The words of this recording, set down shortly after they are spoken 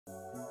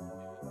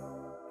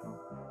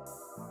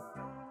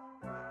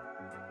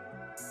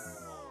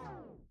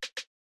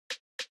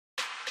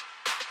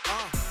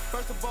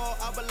First of all,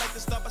 I would like to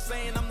start by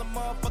saying I'm the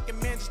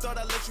motherfucking man. Just thought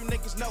I'd let you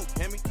niggas know,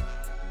 hear me?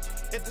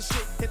 If the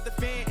shit hit the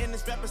fan and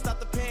this rapper stop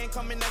the pen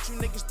coming at you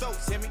niggas'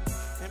 throats, hear me?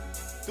 Hear me?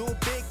 Do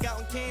it big out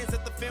in Kansas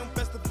at the film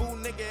festival,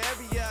 nigga,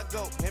 every year I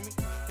go, hear me?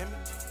 Hear me?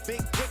 Big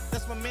Rick,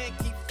 that's my man,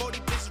 keep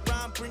 40 bitches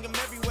around, bring them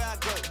everywhere I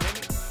go, hear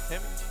me? Hear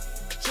me?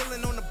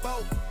 Chillin' on the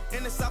boat,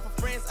 in the south of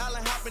France,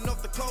 island hopping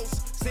off the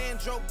coast.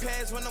 Sandro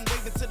pads when I'm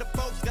waving to the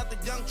folks. Got the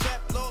young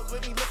trap lord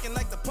with me looking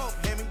like the Pope,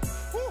 hear me?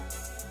 Woo!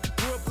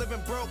 Grew up living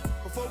broke,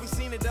 before we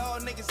seen it all,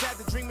 niggas had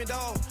to dream it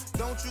all.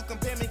 Don't you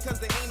compare me, cause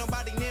there ain't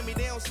nobody near me.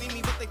 They don't see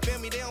me, but they feel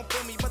me, they don't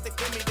feel me, but they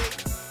feel me, they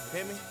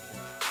hear me,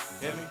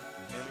 hear me,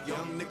 hear me.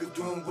 Young niggas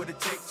doing what it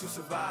takes to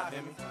survive,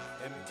 hear me,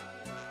 hear me,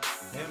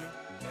 hear me,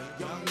 hear me.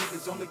 Young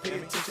niggas only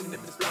pay attention if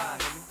it's fly,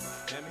 hear me,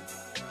 hear me.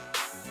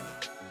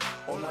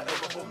 All I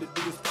ever hope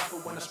to do is prosper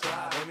when I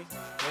strive, hear me,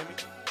 hear me.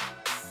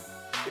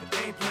 If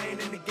they ain't playing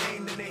in the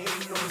game, then they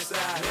hating on the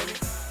side, hear me.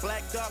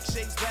 Black dog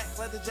shakes back,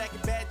 leather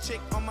jacket, bad chick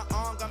on my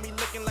arm, got me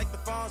looking like the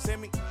Fonz, hear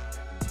me.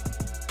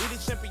 We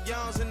the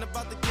champions and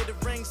about to get a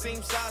ring,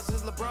 same size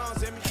as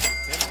LeBron's, hear me.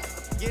 Hear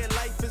me. Yeah,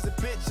 life is a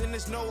bitch and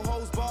there's no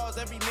hoes bars,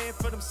 every man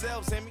for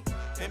themselves, hear me.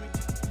 Hear me.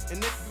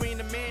 And if you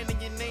ain't a man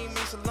and your name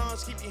ain't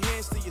Solange, keep your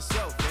hands to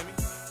yourself, hear me.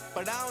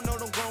 But I don't know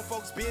them grown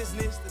folks'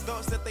 business. The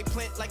thoughts that they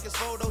plant like it's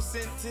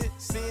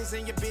photosynthesis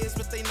in your biz,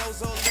 but they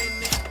nose all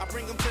in it. I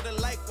bring them to the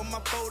light with my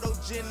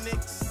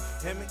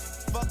photogenics. Hear me?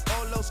 Fuck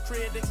all those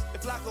critics.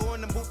 If Flacco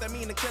on the booth, that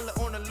mean the killer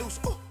on the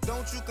loose. Ooh,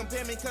 don't you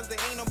compare me, cause there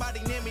ain't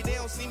nobody near me. They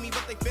don't see me,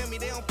 but they feel me.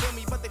 They don't feel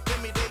me, but they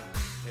feel me.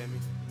 They hear me?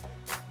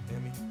 Hear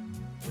me?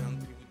 Young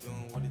people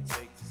doing what it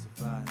takes to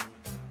survive.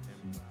 Hear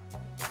me?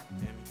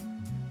 Hear me?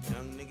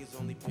 Young niggas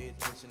only pay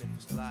attention if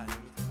it's fly. Hear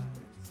me?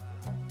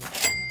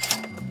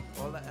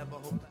 All I ever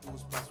hope to do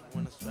is prosper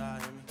when I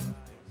strive, hear me?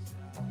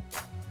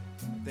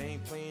 If they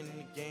ain't playing in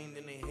the game,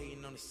 then they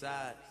hating on the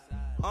side.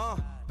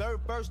 Third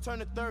verse turn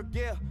to third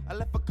gear. I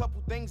left a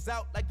couple things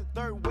out like the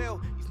third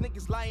wheel. These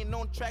niggas lying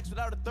on tracks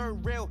without a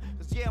third rail.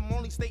 Cause yeah, I'm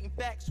only stating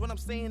facts when I'm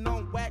saying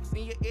on wax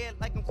in your ear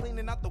like I'm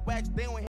cleaning out the wax. They don't